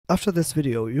After this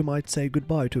video, you might say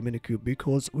goodbye to Minikube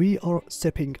because we are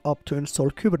stepping up to install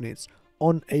Kubernetes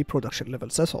on a production level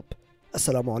setup.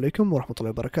 Assalamu alaikum wa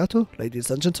rahmatullahi wa barakatuh,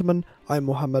 ladies and gentlemen, I'm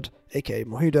Mohammed aka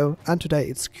Mohido, and today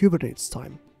it's Kubernetes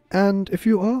time. And if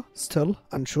you are still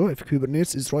unsure if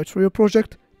Kubernetes is right for your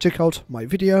project, check out my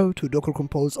video to Docker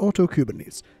Compose Auto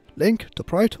Kubernetes, link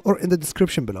top right or in the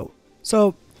description below.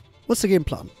 So, what's the game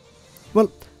plan?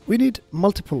 Well, we need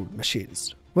multiple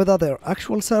machines. Whether they're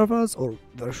actual servers or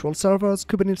virtual servers,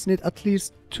 Kubernetes need at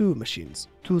least two machines,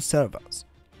 two servers.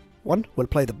 One will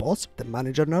play the boss, the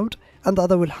manager node, and the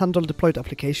other will handle deployed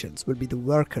applications, will be the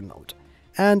worker node.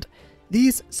 And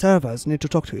these servers need to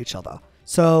talk to each other,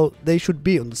 so they should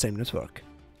be on the same network.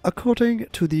 According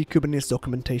to the Kubernetes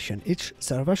documentation, each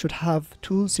server should have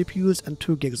 2 CPUs and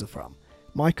 2 gigs of RAM.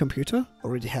 My computer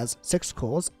already has 6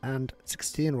 cores and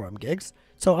 16 RAM gigs,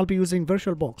 so I'll be using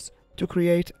VirtualBox to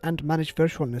create and manage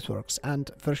virtual networks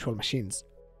and virtual machines.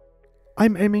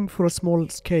 I'm aiming for a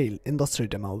small-scale industry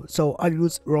demo, so I'll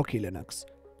use Rocky Linux.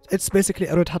 It's basically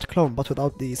a Red Hat clone but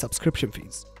without the subscription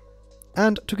fees.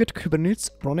 And to get Kubernetes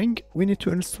running, we need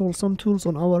to install some tools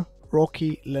on our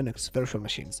Rocky Linux virtual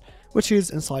machines, which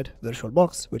is inside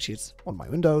VirtualBox, which is on my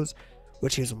Windows,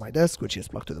 which is on my desk, which is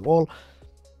plugged to the wall.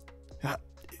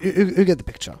 You get the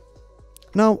picture.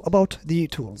 Now about the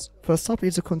tools. First up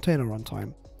is a container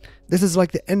runtime. This is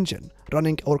like the engine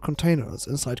running our containers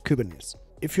inside Kubernetes.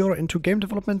 If you're into game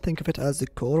development, think of it as the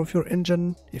core of your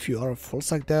engine. If you are a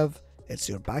full-stack dev, it's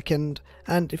your backend.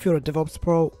 And if you're a DevOps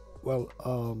pro, well,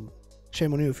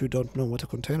 shame on you if you don't know what a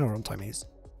container runtime is.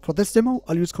 For this demo,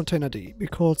 I'll use containerd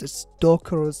because it's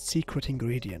Docker's secret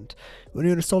ingredient. When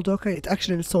you install Docker, it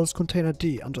actually installs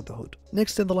containerd under the hood.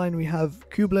 Next in the line, we have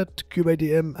kubelet,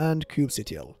 kubeadm, and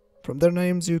kubectl. From their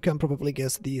names, you can probably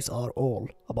guess these are all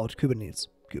about Kubernetes.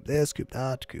 Kube this, kube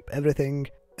that, kube everything.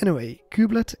 Anyway,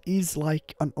 kubelet is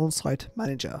like an on-site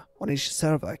manager on each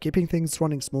server, keeping things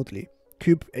running smoothly.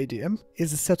 Kubeadm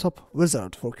is a setup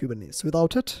wizard for Kubernetes.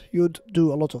 Without it, you'd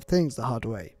do a lot of things the hard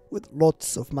way, with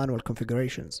lots of manual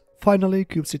configurations. Finally,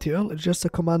 kubectl is just a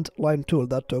command line tool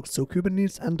that talks to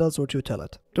Kubernetes and does what you tell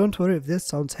it. Don't worry if this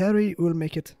sounds hairy, we'll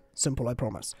make it simple, I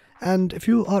promise. And if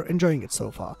you are enjoying it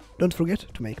so far, don't forget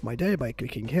to make my day by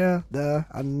clicking here, there,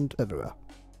 and everywhere.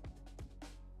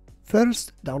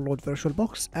 First, download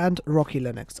VirtualBox and Rocky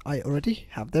Linux. I already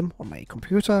have them on my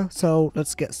computer, so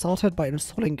let's get started by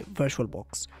installing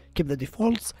VirtualBox. Keep the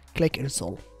defaults, click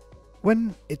install.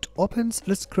 When it opens,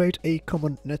 let's create a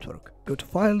common network. Go to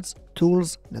Files,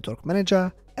 Tools, Network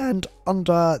Manager, and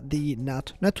under the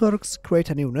NAT networks, create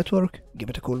a new network, give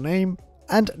it a cool name,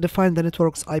 and define the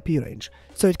network's IP range,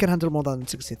 so it can handle more than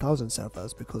 60,000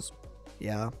 servers, because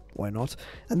yeah, why not?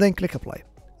 And then click apply.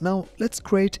 Now let's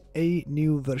create a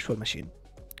new virtual machine.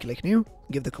 Click new,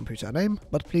 give the computer a name,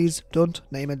 but please don't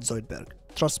name it Zoidberg.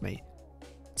 Trust me.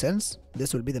 Since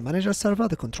this will be the manager server,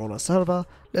 the controller server,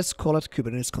 let's call it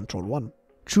Kubernetes Control 1.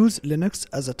 Choose Linux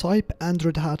as a type and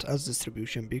Red Hat as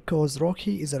distribution because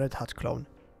Rocky is a Red Hat clone.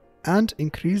 And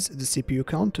increase the CPU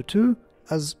count to 2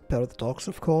 as per the talks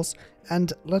of course,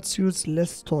 and let's use less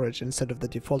storage instead of the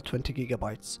default 20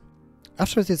 GB.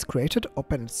 After it is created,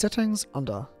 open its settings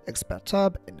under Expert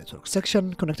tab in Network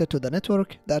section connected to the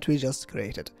network that we just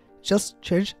created. Just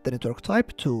change the network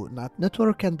type to NAT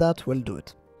network and that will do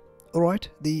it. Alright,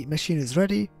 the machine is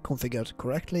ready, configured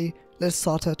correctly. Let's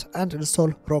start it and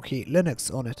install Rocky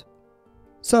Linux on it.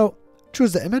 So,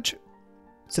 choose the image,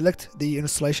 select the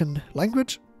installation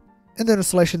language. In the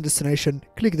installation destination,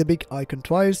 click the big icon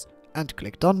twice and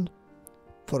click done.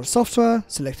 For software,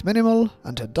 select minimal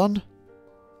and hit done.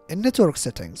 In network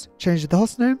settings, change the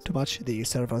hostname to match the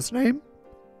server's name,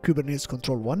 Kubernetes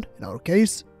Control 1 in our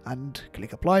case, and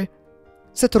click apply.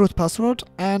 Set the root password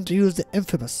and use the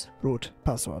infamous root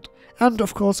password. And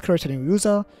of course create a new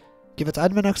user, give it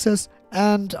admin access,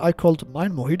 and I called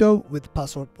mine Mohido with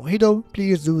password Mohido.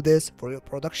 Please do this for your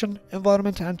production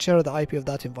environment and share the IP of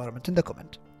that environment in the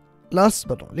comment. Last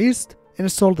but not least,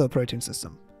 install the operating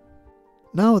system.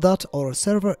 Now that our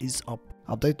server is up,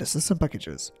 update the system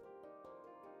packages.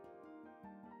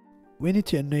 We need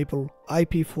to enable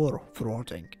IP4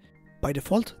 forwarding. By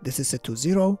default, this is set to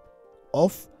 0,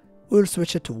 off. We'll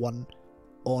switch it to 1,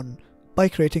 on, by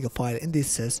creating a file in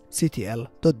this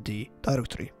sysctl.d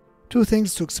directory. Two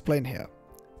things to explain here.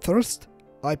 First,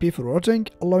 IP forwarding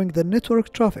allowing the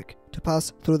network traffic to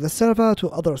pass through the server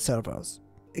to other servers,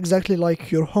 exactly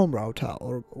like your home router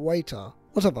or waiter,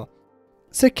 whatever.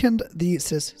 Second, the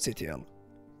sysctl.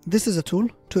 This is a tool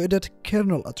to edit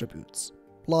kernel attributes,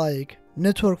 like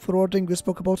network forwarding we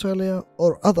spoke about earlier,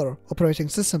 or other operating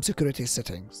system security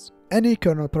settings. Any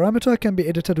kernel parameter can be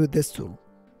edited with this tool.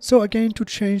 So again, to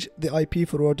change the IP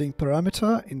forwarding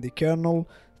parameter in the kernel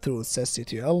through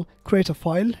sysctl, create a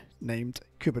file named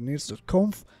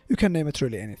kubernetes.conf. You can name it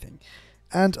really anything.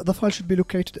 And the file should be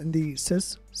located in the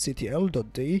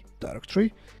sysctl.d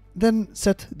directory. Then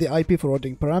set the IP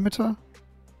forwarding parameter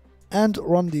and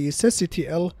run the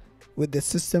sysctl with the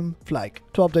system flag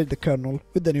to update the kernel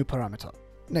with the new parameter.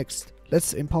 Next,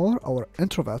 let's empower our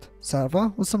introvert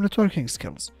server with some networking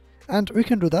skills. And we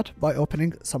can do that by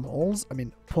opening some holes,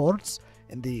 ports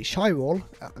in the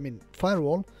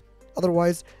firewall.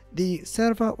 Otherwise, the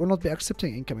server will not be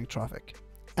accepting incoming traffic.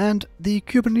 And the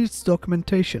Kubernetes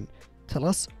documentation tell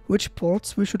us which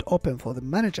ports we should open for the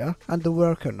manager and the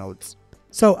worker nodes.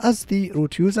 So as the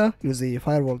root user, use the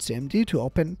firewall CMD to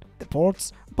open the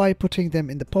ports by putting them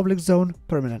in the public zone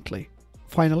permanently.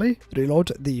 Finally,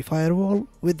 reload the firewall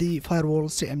with the firewall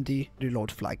CMD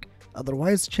reload flag.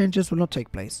 Otherwise, changes will not take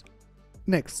place.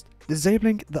 Next,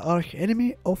 disabling the arch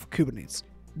enemy of Kubernetes,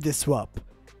 the swap.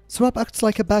 Swap acts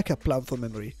like a backup plan for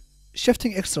memory,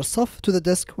 shifting extra stuff to the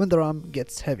disk when the RAM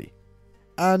gets heavy.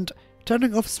 And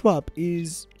turning off swap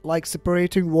is like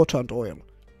separating water and oil.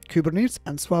 Kubernetes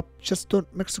and swap just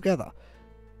don't mix together.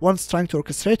 One's trying to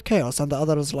orchestrate chaos and the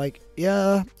other is like,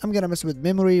 yeah, I'm gonna mess with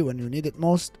memory when you need it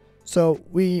most, so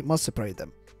we must separate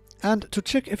them. And to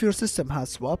check if your system has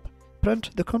swap,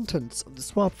 print the contents of the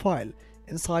swap file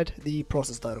inside the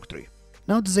process directory.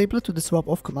 Now disable it with the swap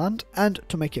off command, and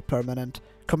to make it permanent,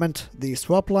 comment the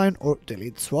swap line or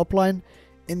delete swap line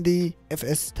in the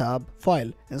fs tab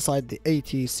file inside the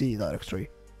ATC directory.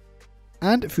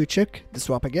 And if we check the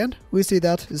swap again, we see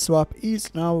that the swap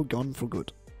is now gone for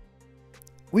good.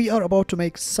 We are about to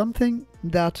make something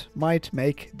that might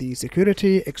make the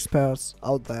security experts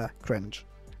out there cringe.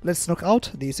 Let's knock out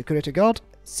the security guard,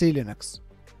 CLinux.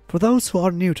 For those who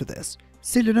are new to this,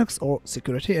 CLinux or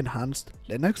Security Enhanced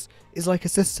Linux is like a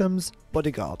system's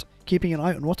bodyguard, keeping an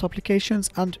eye on what applications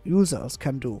and users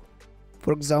can do.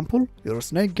 For example, your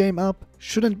Snake game app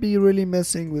shouldn't be really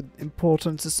messing with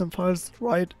important system files,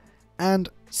 right? And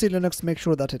CLinux makes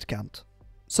sure that it can't.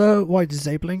 So why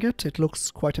disabling it? It looks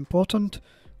quite important.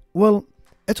 Well,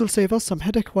 it will save us some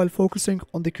headache while focusing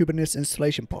on the Kubernetes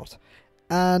installation part.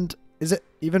 And is it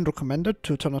even recommended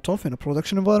to turn it off in a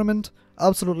production environment?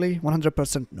 Absolutely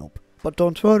 100% nope. But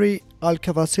don't worry, I'll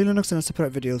cover CLinux in a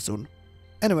separate video soon.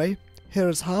 Anyway, here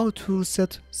is how to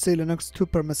set CLinux to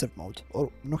permissive mode,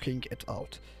 or knocking it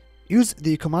out. Use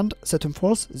the command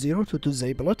setenforce0 to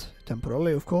disable it,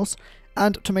 temporarily of course,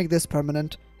 and to make this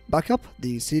permanent, backup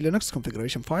the CLinux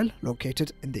configuration file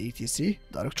located in the etc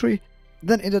directory,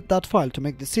 then edit that file to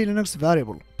make the CLinux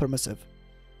variable permissive.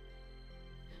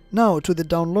 Now to the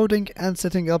downloading and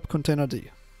setting up Containerd,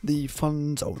 the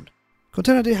fun zone.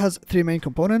 Containerd has three main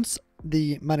components: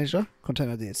 the manager,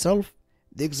 Containerd itself,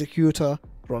 the executor,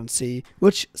 runc,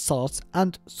 which starts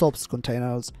and stops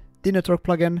containers, the network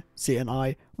plugin,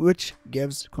 CNI, which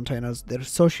gives containers their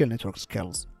social network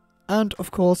skills. And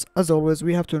of course, as always,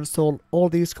 we have to install all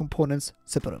these components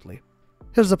separately.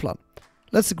 Here's the plan.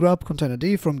 Let's grab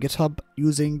Containerd from GitHub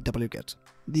using wget.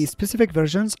 The specific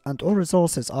versions and all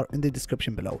resources are in the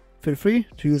description below. Feel free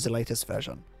to use the latest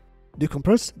version.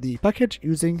 Decompress the package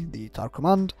using the tar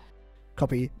command,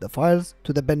 copy the files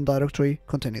to the bin directory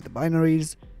containing the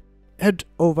binaries, head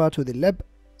over to the lib,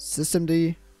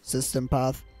 systemd, system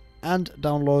path, and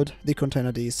download the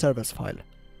Containerd service file.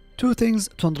 Two things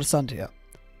to understand here.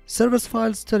 Service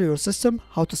files tell your system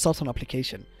how to start an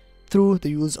application through the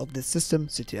use of the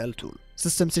systemctl tool.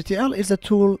 Systemctl is a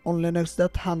tool on Linux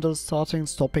that handles starting,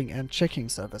 stopping, and checking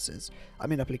services.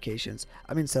 Applications,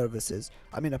 services,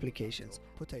 applications,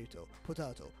 potato.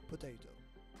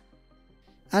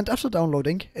 And after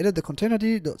downloading, edit the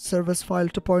containerd.service file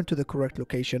to point to the correct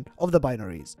location of the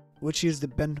binaries, which is the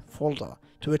bin folder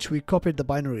to which we copied the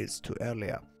binaries to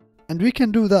earlier. And we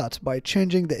can do that by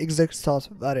changing the exec start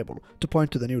variable to point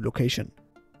to the new location.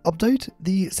 Update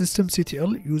the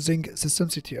systemctl using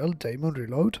systemctl daemon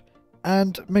reload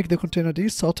and make the Containerd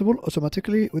startable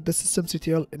automatically with the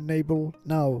systemctl enable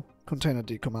now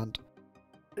Containerd command.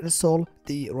 Install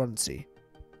the runc.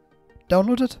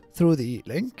 Download it through the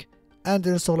link and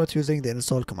install it using the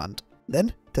install command.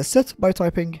 Then test it by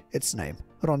typing its name,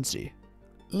 runc.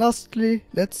 Lastly,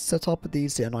 let's set up the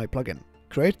CNI plugin.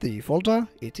 Create the folder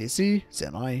etc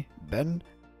CNI bin,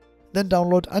 then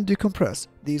download and decompress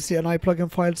the CNI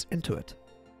plugin files into it.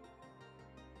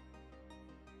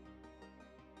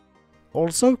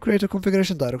 Also create a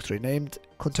configuration directory named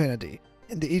Containerd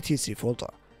in the etc folder.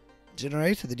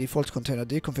 Generate the default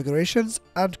Containerd configurations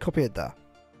and copy it there.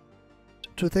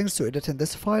 Two things to edit in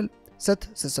this file: set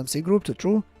systemcgroup to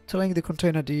true telling the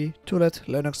containerd to let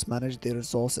Linux manage the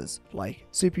resources like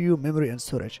CPU, memory and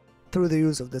storage through the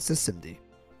use of the systemd.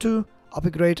 2.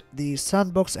 Upgrade the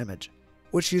sandbox image,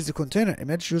 which is the container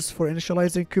image used for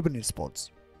initializing Kubernetes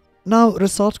pods. Now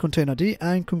restart containerd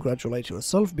and congratulate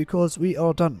yourself because we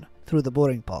are done through the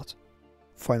boring part.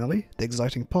 Finally, the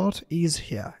exciting part is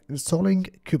here, installing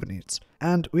Kubernetes,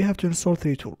 and we have to install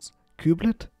 3 tools: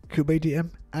 kubelet,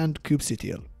 kubeadm and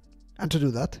kubectl. And to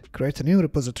do that, create a new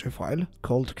repository file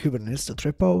called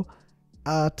kubernetes.repo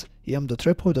at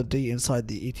yum.repo.d inside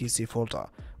the etc folder,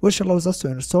 which allows us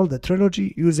to install the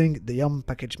trilogy using the yum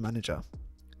package manager.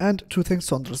 And 2 things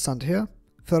to understand here.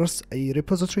 First, a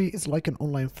repository is like an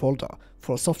online folder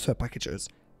for software packages.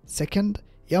 Second,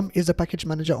 yum is a package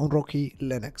manager on Rocky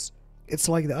Linux. It's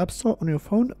like the App Store on your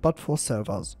phone, but for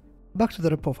servers. Back to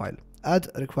the repo file. Add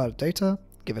required data,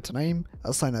 give it a name,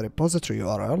 assign a repository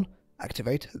URL,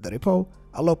 activate the repo,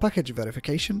 allow package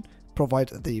verification, provide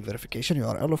the verification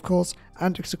URL of course,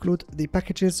 and exclude the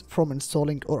packages from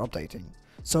installing or updating.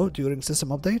 So during system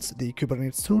updates, the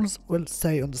Kubernetes tools will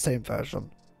stay on the same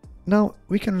version. Now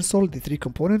we can install the 3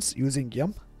 components using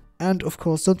yum, and of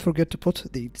course don't forget to put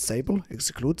the disable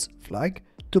excludes flag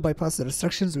to bypass the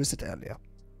restrictions we set earlier.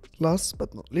 Last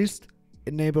but not least,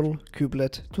 enable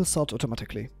kubelet to start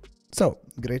automatically. So,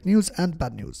 great news and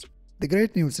bad news. The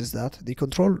great news is that the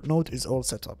control node is all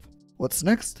set up. What's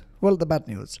next? Well, the bad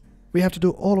news. We have to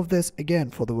do all of this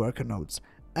again for the worker nodes,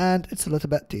 and it's a little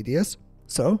bit tedious,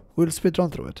 so we'll speed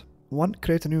run through it. 1.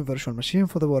 Create a new virtual machine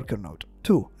for the worker node.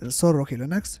 2. Install Rocky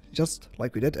Linux, just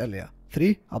like we did earlier.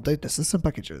 3. Update the system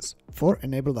packages. 4.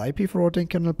 Enable the IP forwarding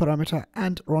kernel parameter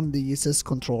and run the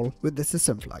syscontrol with the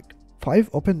system flag. 5.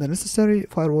 Open the necessary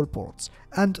firewall ports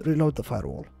and reload the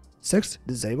firewall. 6.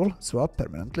 Disable swap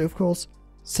permanently of course.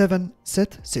 7.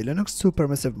 Set clinux to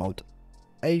permissive mode.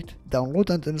 8. Download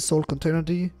and install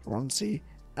containerd, run C,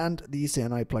 and the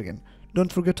CNI plugin.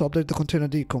 Don't forget to update the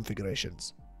containerd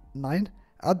configurations. 9.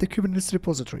 Add the Kubernetes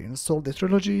repository, install the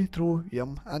trilogy through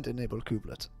yum and enable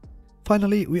kubelet.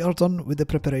 Finally, we are done with the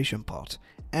preparation part,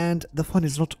 and the fun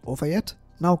is not over yet.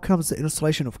 Now comes the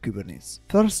installation of Kubernetes.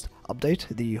 First, update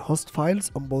the host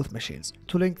files on both machines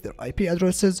to link their IP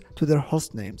addresses to their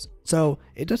host names. So,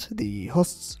 edit the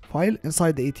hosts file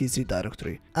inside the etc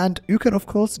directory. And you can of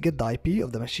course get the IP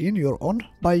of the machine you're on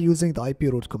by using the IP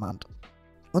root command.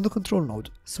 On the control node,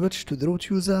 switch to the root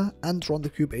user and run the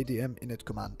kubeadm init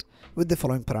command with the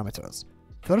following parameters.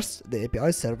 First, the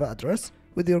API server address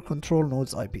with your control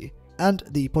node's IP, and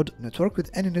the pod network with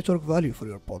any network value for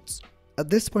your pods. At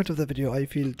this point of the video, I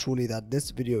feel truly that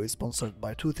this video is sponsored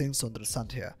by 2 things to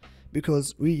understand here,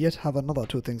 because we yet have another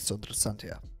 2 things to understand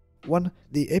here. 1.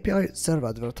 The API server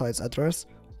advertise address,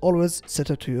 always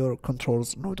set it to your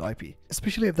controls node IP,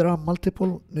 especially if there are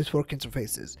multiple network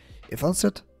interfaces. If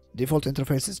unset, default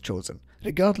interface is chosen.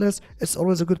 Regardless, it's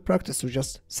always a good practice to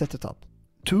just set it up.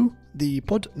 2. The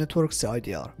pod network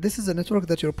CIDR. This is a network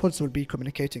that your pods will be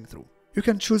communicating through. You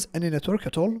can choose any network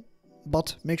at all,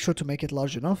 but make sure to make it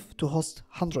large enough to host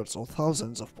hundreds or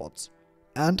thousands of pods.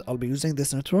 And I'll be using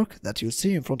this network that you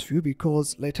see in front of you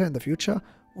because later in the future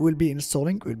we'll be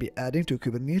adding to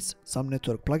Kubernetes some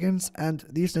network plugins, and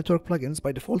these network plugins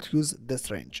by default use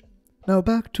this range. Now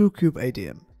back to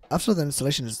kubeadm. After the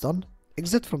installation is done,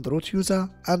 exit from the root user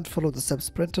and follow the steps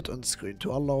printed on the screen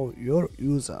to allow your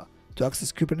user to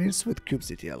access Kubernetes with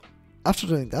kubectl. After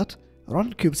doing that,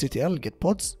 run kubectl get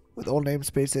pods with all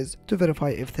namespaces to verify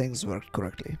if things worked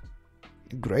correctly.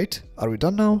 Great, are we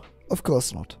done now? Of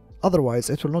course not, otherwise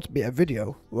it will not be a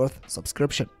video worth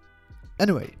subscription.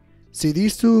 Anyway, see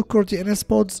these 2 core DNS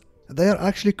pods? They are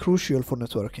actually crucial for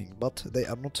networking, but they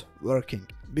are not working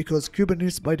because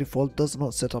Kubernetes by default does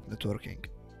not set up networking.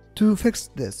 To fix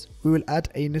this, we will add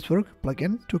a network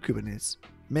plugin to Kubernetes.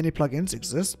 Many plugins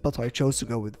exist, but I chose to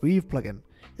go with Weave plugin.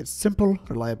 It's simple,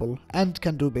 reliable, and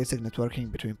can do basic networking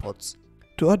between pods.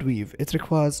 To add Weave, it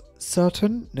requires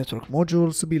certain network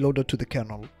modules to be loaded to the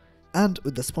kernel. And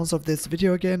with the sponsor of this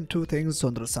video again, 2 things to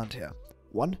understand here.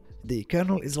 1. The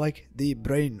kernel is like the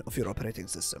brain of your operating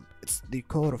system. It's the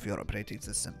core of your operating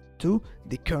system. 2.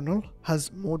 The kernel has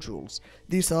modules.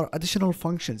 These are additional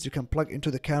functions you can plug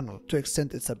into the kernel to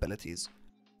extend its abilities.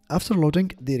 After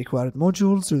loading the required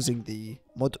modules using the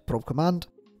mod probe command,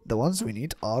 the ones we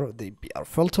need are the BR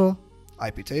filter,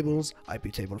 IP tables,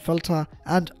 IP table filter,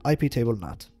 and IP table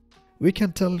NAT. We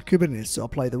can tell Kubernetes to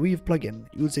apply the Weave plugin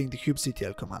using the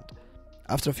kubectl command.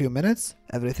 After a few minutes,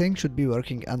 everything should be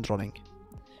working and running.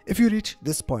 If you reach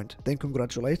this point, then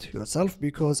congratulate yourself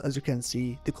because as you can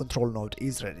see, the control node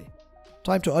is ready.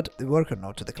 Time to add the worker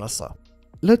node to the cluster.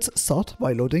 Let's start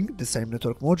by loading the same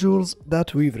network modules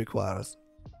that Weave requires.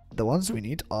 The ones we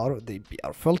need are the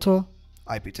BR filter,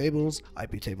 IP tables,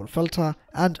 IP table filter,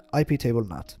 and IP table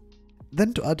NAT.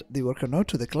 Then to add the worker node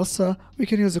to the cluster, we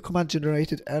can use a command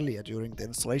generated earlier during the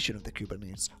installation of the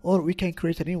Kubernetes, or we can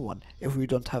create a new one if we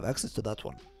don't have access to that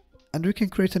one. And we can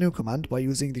create a new command by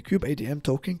using the kubeadm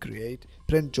token create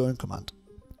print join command.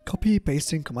 Copy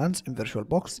pasting commands in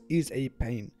VirtualBox is a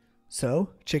pain, so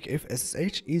check if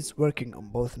SSH is working on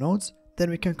both nodes, then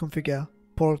we can configure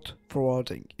port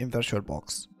forwarding in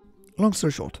VirtualBox. Long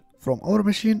story short, from our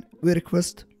machine we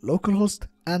request localhost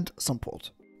and some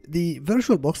port. The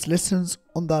VirtualBox listens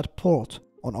on that port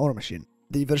on our machine.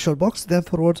 The VirtualBox then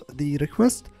forwards the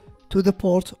request to the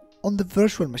port on the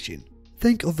virtual machine.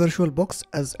 Think of VirtualBox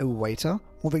as a waiter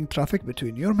moving traffic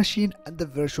between your machine and the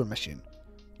virtual machine.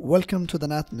 Welcome to the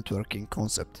NAT networking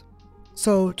concept.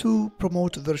 So to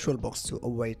promote VirtualBox to a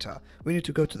waiter, we need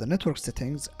to go to the network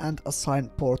settings and assign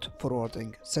port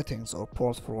forwarding settings or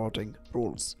port forwarding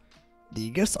rules. The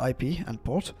guest IP and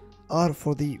port are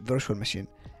for the virtual machine,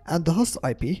 and the host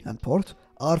IP and port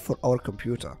are for our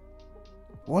computer.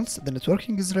 Once the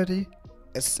networking is ready,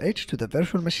 SSH to the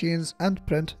virtual machines and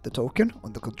print the token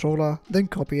on the controller, then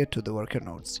copy it to the worker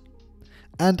nodes.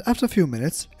 And after a few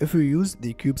minutes, if we use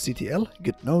the kubectl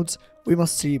get nodes, we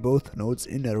must see both nodes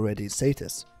in a ready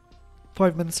status.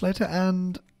 5 minutes later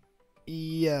and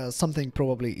yeah, something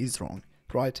probably is wrong,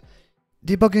 right?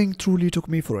 Debugging truly took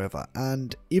me forever,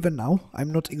 and even now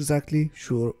I'm not exactly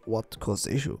sure what caused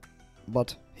the issue.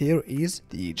 But here is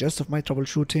the gist of my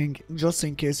troubleshooting, just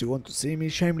in case you want to see me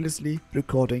shamelessly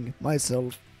recording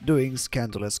myself doing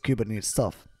scandalous Kubernetes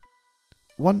stuff.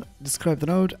 1. Describe the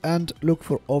node and look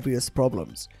for obvious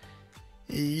problems.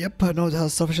 Yep, a node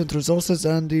has sufficient resources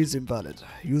and is invalid.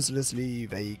 Uselessly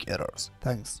vague errors.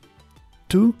 Thanks.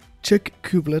 2. Check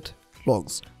kubelet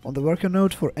logs on the worker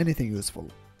node for anything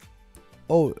useful.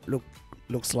 Oh,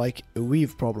 looks like a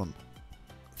weave problem.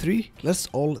 3. List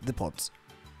all the pods.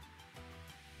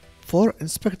 4.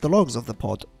 Inspect the logs of the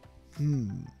pod.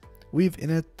 Weave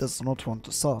init does not want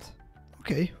to start.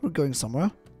 Okay, we're going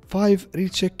somewhere. 5.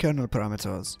 Recheck kernel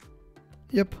parameters.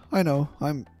 Yep, I know,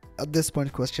 I'm at this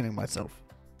point questioning myself.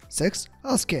 6.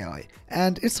 Ask AI,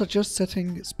 and it suggests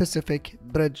setting specific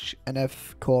bridge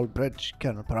nf call bridge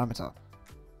kernel parameter.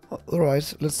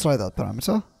 Alright, let's try that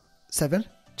parameter. 7.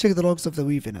 Check the logs of the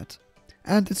weave init.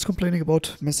 And it's complaining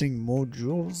about missing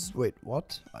modules. Wait,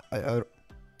 what? I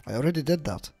already did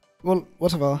that. Well,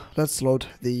 whatever, let's load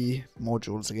the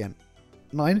modules again.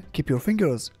 9. Keep your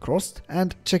fingers crossed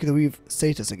and check the weave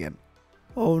status again.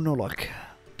 Oh, no luck.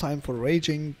 Time for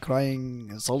raging, crying,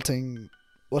 insulting,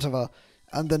 whatever,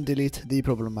 and then delete the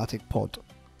problematic pod.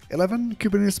 11.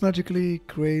 Kubernetes magically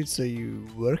creates a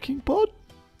working pod?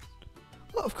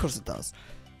 Well, of course it does.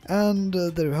 And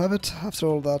there you have it. After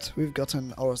all that, we've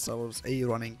gotten ourselves a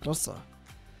running cluster.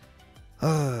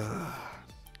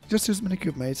 Just use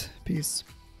Minikube, mate. Peace.